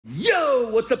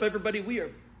Yo, what's up everybody? We are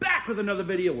back with another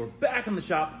video. We're back in the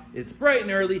shop. It's bright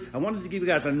and early. I wanted to give you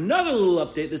guys another little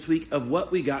update this week of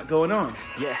what we got going on.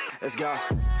 Yeah, let's go.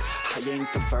 I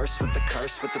ain't the first with the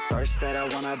curse, with the thirst that I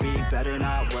wanna be better,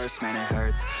 not worse. Man, it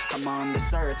hurts. I'm on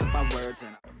this earth with my words.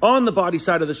 On the body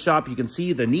side of the shop, you can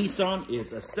see the Nissan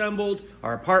is assembled.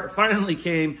 Our part finally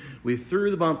came. We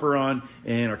threw the bumper on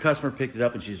and our customer picked it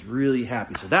up and she's really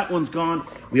happy. So that one's gone.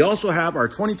 We also have our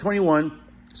 2021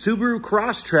 Subaru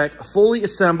Crosstrek fully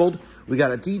assembled. We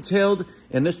got it detailed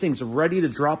and this thing's ready to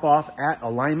drop off at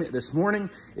alignment this morning.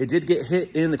 It did get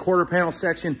hit in the quarter panel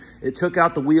section. It took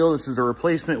out the wheel. This is a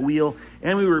replacement wheel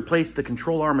and we replaced the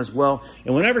control arm as well.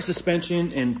 And whenever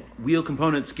suspension and wheel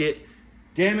components get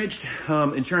damaged,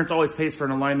 insurance always pays for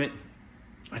an alignment.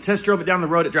 I test drove it down the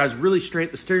road. It drives really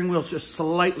straight. The steering wheel's just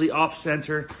slightly off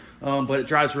center, but it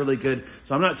drives really good.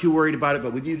 So I'm not too worried about it,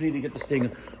 but we do need to get this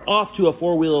thing off to a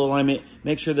four-wheel alignment.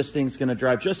 Make sure this thing's gonna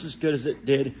drive just as good as it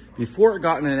did before it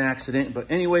got in an accident. But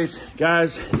anyways,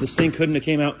 guys, this thing couldn't have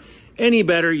came out any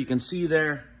better. You can see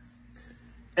there,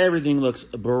 everything looks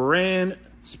brand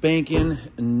spanking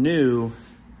new.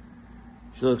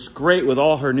 She looks great with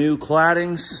all her new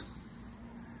claddings.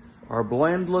 Our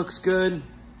blend looks good.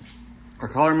 Our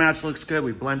color match looks good.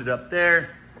 We blended up there.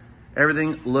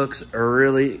 Everything looks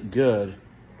really good.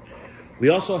 We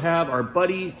also have our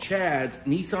buddy Chad's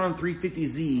Nissan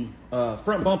 350Z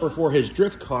front bumper for his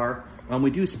drift car. We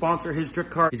do sponsor his drift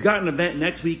car. He's got an event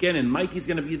next weekend and Mikey's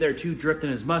gonna be there too, drifting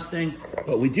his Mustang.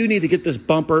 But we do need to get this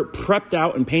bumper prepped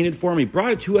out and painted for him. He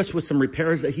brought it to us with some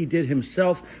repairs that he did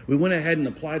himself. We went ahead and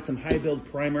applied some high build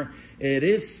primer. It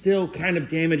is still kind of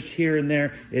damaged here and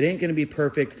there. It ain't gonna be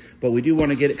perfect, but we do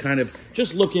wanna get it kind of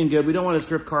just looking good. We don't want his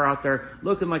drift car out there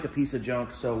looking like a piece of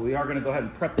junk. So we are gonna go ahead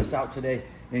and prep this out today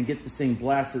and get this thing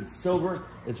blasted silver,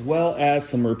 as well as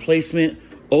some replacement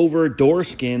over door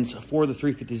skins for the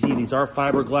 350Z. These are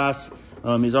fiberglass.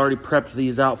 He's already prepped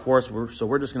these out for us, so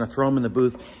we're just gonna throw them in the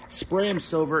booth, spray them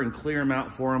silver and clear them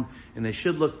out for him, and they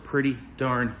should look pretty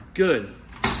darn good.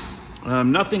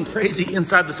 Nothing crazy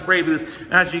inside the spray booth.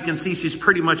 As you can see, she's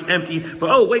pretty much empty, but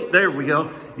oh wait, there we go.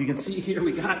 You can see here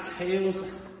we got Teo'S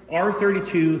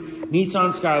R32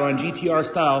 Nissan Skyline GTR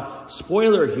style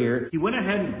spoiler here. He went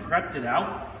ahead and prepped it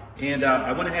out, and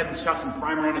I went ahead and shot some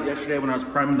primer on it yesterday when I was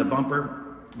priming the bumper.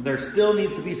 There still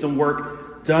needs to be some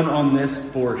work done on this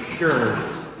for sure.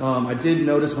 I did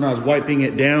notice when I was wiping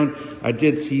it down, I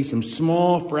did see some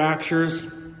small fractures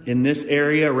in this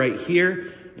area right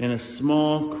here and a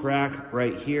small crack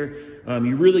right here.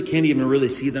 You really can't even really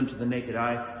see them to the naked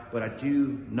eye, but I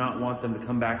do not want them to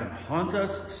come back and haunt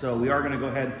us. So we are gonna go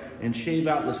ahead and shave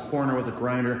out this corner with a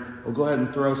grinder. We'll go ahead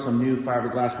and throw some new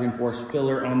fiberglass reinforced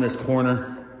filler on this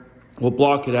corner. We'll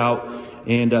block it out.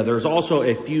 And there's also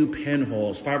a few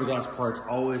pinholes. Fiberglass parts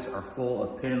always are full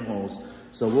of pinholes.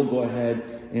 So we'll go ahead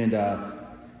and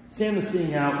sand this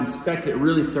thing out, inspect it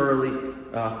really thoroughly,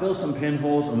 fill some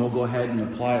pinholes, and we'll go ahead and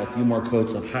apply a few more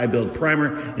coats of high build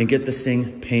primer and get this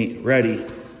thing paint ready.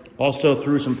 Also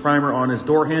threw some primer on his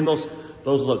door handles.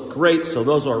 Those look great, so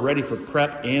those are ready for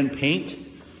prep and paint.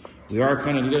 We are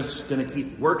kind of just gonna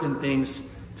keep working things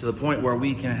to the point where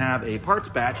we can have a parts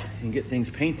batch and get things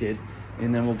painted,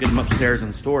 and then we'll get them upstairs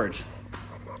in storage.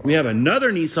 We have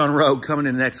another Nissan Rogue coming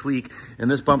in next week,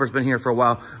 and this bumper's been here for a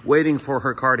while, waiting for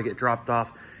her car to get dropped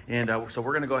off. And so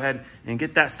we're gonna go ahead and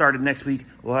get that started next week.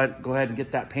 We'll go ahead and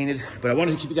get that painted. But I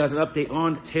wanted to give you guys an update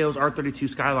on Teo'S R32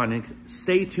 Skyline. And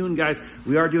stay tuned, guys.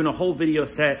 We are doing a whole video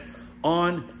set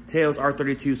on Teo'S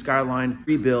R32 Skyline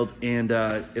rebuild, and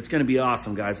it's gonna be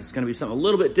awesome, guys. It's gonna be something a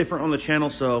little bit different on the channel,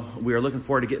 so we are looking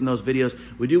forward to getting those videos.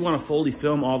 We do wanna fully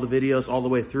film all the videos all the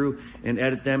way through and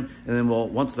edit them, and then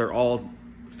once they're all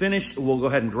finished, we'll go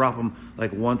ahead and drop them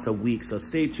like once a week. So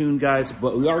stay tuned, guys.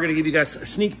 But we are gonna give you guys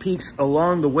sneak peeks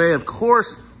along the way, of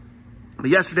course. But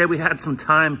yesterday we had some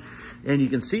time, and you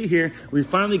can see here, we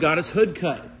finally got his hood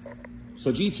cut.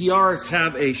 So GTRs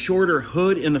have a shorter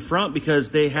hood in the front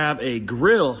because they have a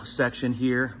grill section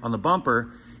here on the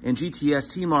bumper, and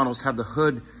GTST models have the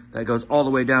hood that goes all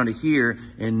the way down to here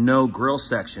and no grill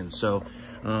section. So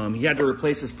he had to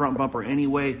replace his front bumper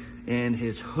anyway, and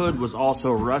his hood was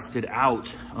also rusted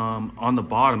out on the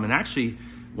bottom. And actually,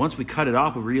 once we cut it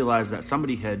off, we realized that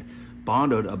somebody had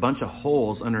bondoed a bunch of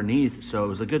holes underneath. So it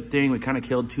was a good thing. We kind of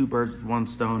killed two birds with one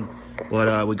stone,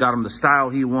 but we got him the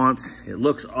style he wants. It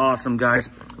looks awesome,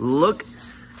 guys. Look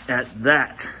at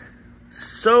that.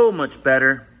 So much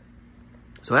better.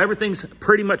 So everything's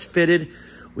pretty much fitted.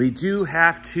 We do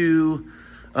have to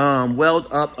weld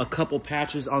up a couple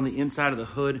patches on the inside of the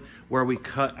hood where we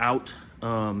cut out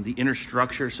the inner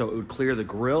structure so it would clear the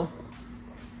grill.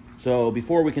 So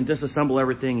before we can disassemble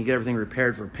everything and get everything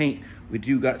repaired for paint, we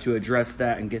do got to address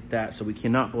that and get that. So we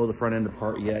cannot blow the front end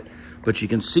apart yet. But you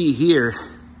can see here,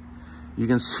 you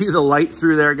can see the light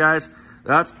through there, guys.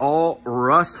 That's all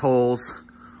rust holes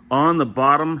on the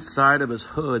bottom side of his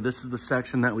hood. This is the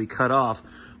section that we cut off.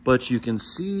 But you can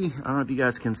see, I don't know if you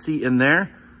guys can see in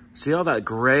there, see all that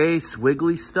gray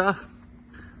swiggly stuff?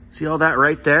 See all that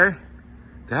right there?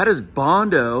 That is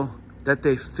Bondo that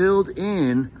they filled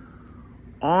in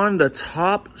on the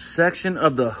top section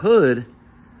of the hood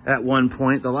at one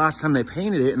point, the last time they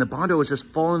painted it, and the Bondo was just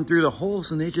falling through the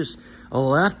holes and they just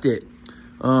left it.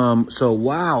 So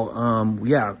wow,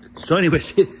 yeah. So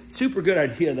anyways, super good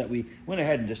idea that we went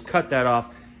ahead and just cut that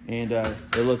off, and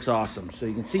it looks awesome. So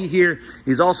you can see here,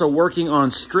 he's also working on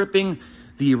stripping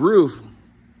the roof.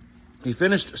 He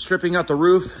finished stripping out the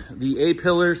roof, the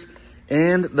A-pillars,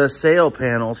 and the sail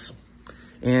panels.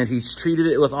 And he's treated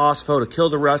it with Ospo to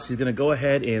kill the rust. He's gonna go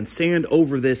ahead and sand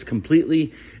over this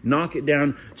completely, knock it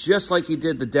down just like he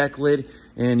did the deck lid.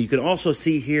 And you can also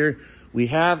see here, we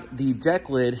have the deck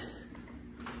lid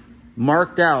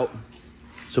marked out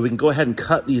so we can go ahead and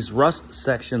cut these rust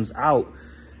sections out.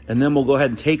 And then we'll go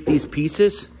ahead and take these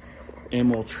pieces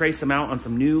and we'll trace them out on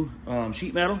some new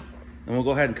sheet metal. And we'll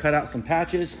go ahead and cut out some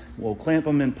patches. We'll clamp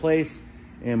them in place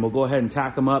and we'll go ahead and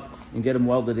tack them up and get them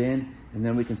welded in. And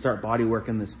then we can start body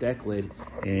working this deck lid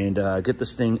and get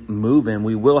this thing moving.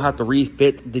 We will have to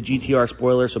refit the GTR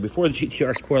spoiler. So before the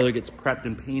GTR spoiler gets prepped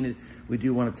and painted, we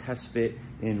do want to test fit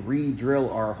and re-drill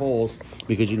our holes,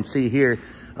 because you can see here,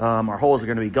 our holes are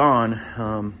going to be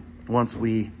gone once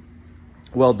we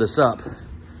weld this up.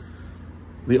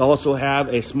 We also have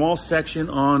a small section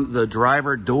on the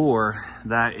driver door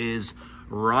that is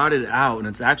rotted out, and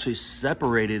it's actually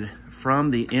separated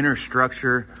from the inner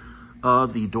structure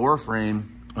of the door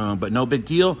frame, but no big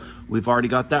deal. We've already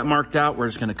got that marked out. We're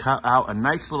just going to cut out a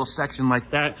nice little section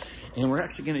like that, and we're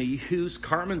actually going to use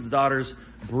Carmen's daughter's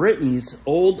Brittany's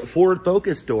old Ford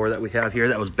Focus door that we have here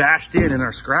that was bashed in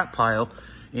our scrap pile,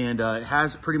 and it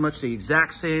has pretty much the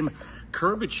exact same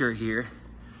curvature here.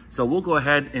 So we'll go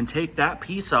ahead and take that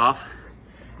piece off,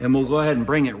 and we'll go ahead and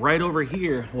bring it right over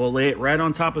here. We'll lay it right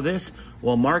on top of this.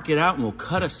 We'll mark it out and we'll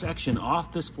cut a section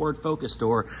off this Ford Focus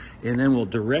door, and then we'll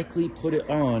directly put it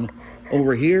on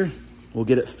over here. We'll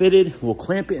get it fitted, we'll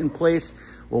clamp it in place,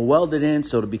 we'll weld it in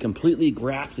so it'll be completely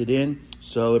grafted in.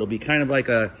 So it'll be kind of like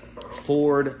a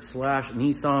Ford /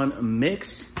 Nissan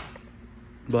mix.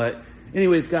 But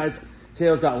anyways, guys,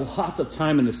 Teo'S got lots of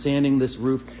time into sanding this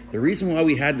roof. The reason why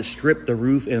we had to strip the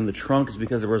roof and the trunk is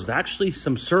because there was actually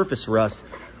some surface rust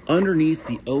underneath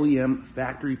the OEM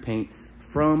factory paint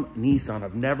from Nissan.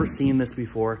 I've never seen this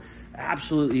before.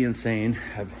 Absolutely insane.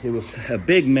 It was a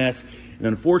big mess, and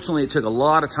unfortunately it took a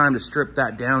lot of time to strip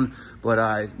that down,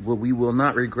 but we will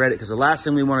not regret it, because the last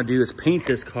thing we want to do is paint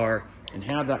this car and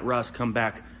have that rust come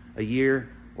back a year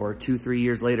or 2-3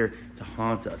 years later to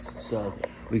haunt us. So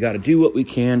we got to do what we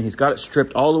can. He's got it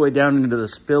stripped all the way down into the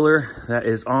spiller that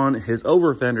is on his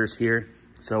over fenders here.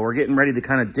 So we're getting ready to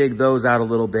kind of dig those out a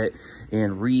little bit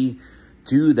and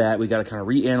redo that. We got to kind of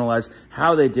reanalyze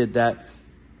how they did that,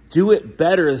 do it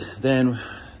better than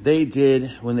they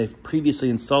did when they previously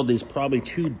installed these probably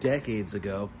 2 decades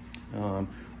ago.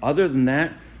 Other than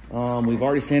that, we've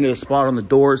already sanded a spot on the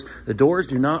doors. The doors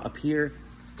do not appear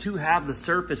to have the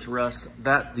surface rust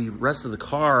that the rest of the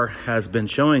car has been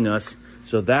showing us.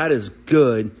 So that is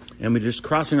good. And we're just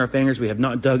crossing our fingers. We have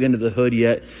not dug into the hood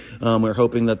yet. We're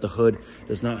hoping that the hood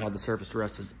does not have the surface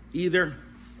rust either.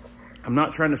 I'm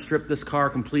not trying to strip this car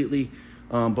completely,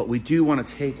 but we do want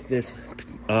to take this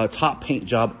top paint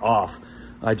job off.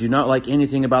 I do not like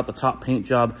anything about the top paint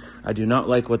job. I do not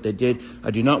like what they did.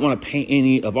 I do not want to paint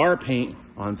any of our paint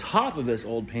on top of this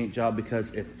old paint job,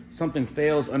 because if something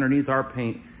fails underneath our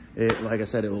paint, like I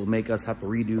said, it will make us have to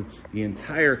redo the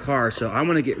entire car. So I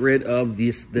want to get rid of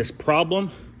this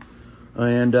problem,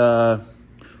 and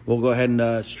we'll go ahead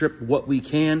and strip what we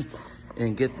can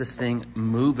and get this thing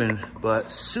moving.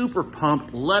 But super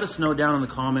pumped. Let us know down in the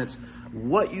comments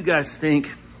what you guys think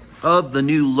of the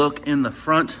new look in the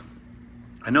front.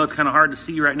 I know it's kind of hard to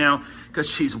see right now because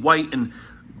she's white and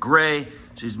gray.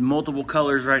 She's multiple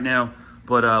colors right now.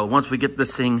 But once we get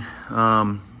this thing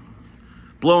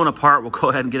blown apart, we'll go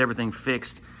ahead and get everything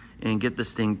fixed and get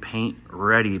this thing paint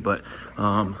ready. But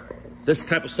this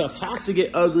type of stuff has to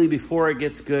get ugly before it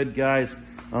gets good, guys.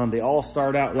 They all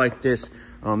start out like this.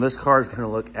 This car is going to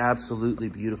look absolutely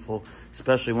beautiful,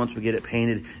 especially once we get it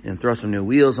painted and throw some new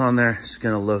wheels on there. It's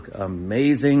going to look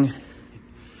amazing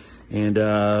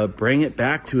and bring it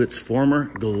back to its former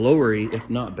glory, if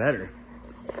not better.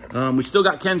 We still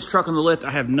got Ken's truck on the lift.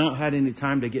 I have not had any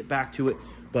time to get back to it.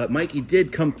 But Mikey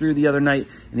did come through the other night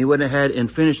and he went ahead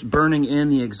and finished burning in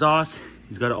the exhaust.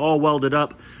 He's got it all welded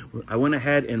up. I went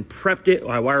ahead and prepped it.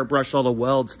 I wire brushed all the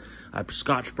welds. I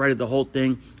scotch brighted the whole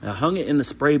thing. I hung it in the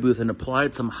spray booth and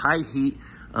applied some high heat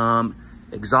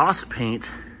exhaust paint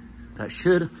that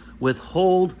should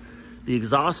withhold the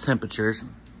exhaust temperatures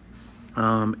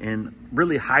and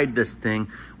really hide this thing.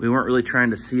 We weren't really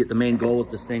trying to see it. The main goal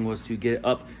with this thing was to get it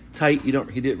up tight. He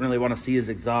didn't really want to see his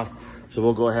exhaust. So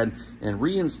we'll go ahead and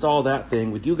reinstall that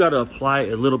thing. We do got to apply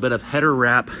a little bit of header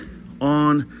wrap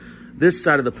on this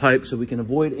side of the pipe so we can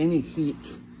avoid any heat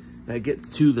that gets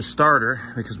to the starter,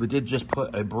 because we did just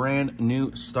put a brand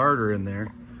new starter in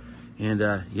there.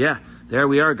 And yeah, there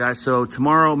we are, guys. So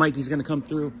tomorrow Mikey's going to come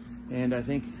through, and I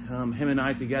think him and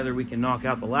I together, we can knock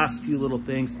out the last few little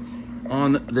things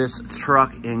on this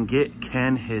truck and get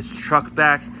Ken his truck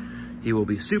back. He will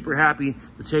be super happy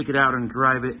to take it out and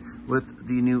drive it with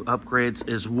the new upgrades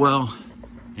as well.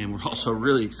 And we're also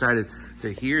really excited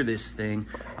to hear this thing.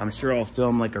 I'm sure I'll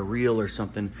film like a reel or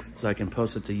something so I can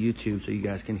post it to YouTube so you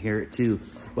guys can hear it too.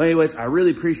 But anyways, I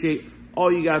really appreciate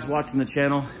all you guys watching the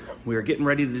channel. We are getting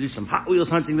ready to do some Hot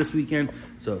Wheels hunting this weekend,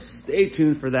 so stay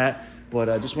tuned for that. But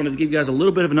I just wanted to give you guys a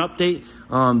little bit of an update.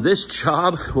 This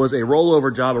job was a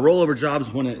rollover job. A rollover job is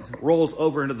when it rolls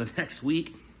over into the next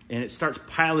week and it starts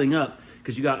piling up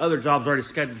because you got other jobs already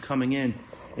scheduled coming in,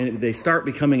 and they start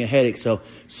becoming a headache. So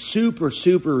super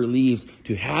relieved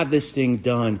to have this thing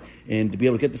done and to be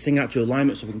able to get this thing out to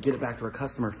alignment so we can get it back to our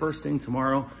customer first thing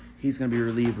tomorrow. He's gonna be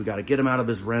relieved. We gotta get him out of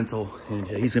his rental, and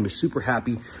he's gonna be super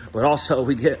happy. But also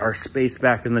we get our space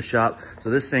back in the shop. So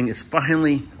this thing is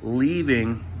finally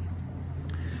leaving.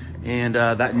 And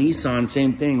that Nissan,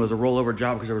 same thing, was a rollover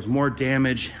job because there was more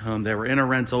damage. They were in a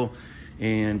rental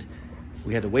and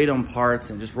we had to wait on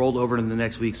parts, and just rolled over into the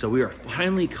next week. So we are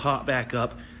finally caught back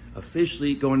up,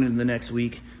 officially going into the next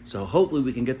week. So hopefully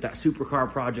we can get that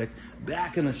supercar project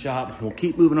back in the shop. We'll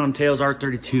keep moving on Teo'S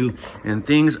R32, and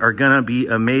things are gonna be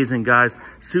amazing, guys.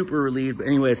 Super relieved. But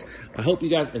anyways, I hope you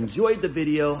guys enjoyed the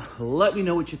video. Let me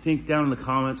know what you think down in the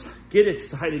comments. Get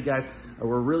excited, guys.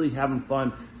 We're really having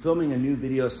fun filming a new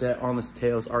video set on this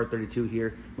Teo'S R32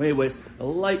 here. But anyways,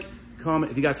 like,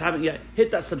 comment. If you guys haven't yet, hit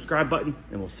that subscribe button,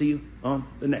 and we'll see you on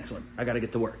the next one. I gotta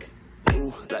get to work.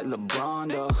 Ooh, like LeBron,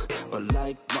 though, or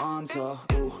like Lonzo.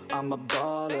 Ooh, I'm a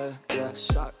baller, yeah,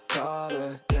 shot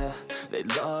caller, yeah. They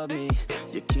love me,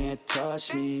 you can't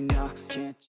touch me, nah, can't.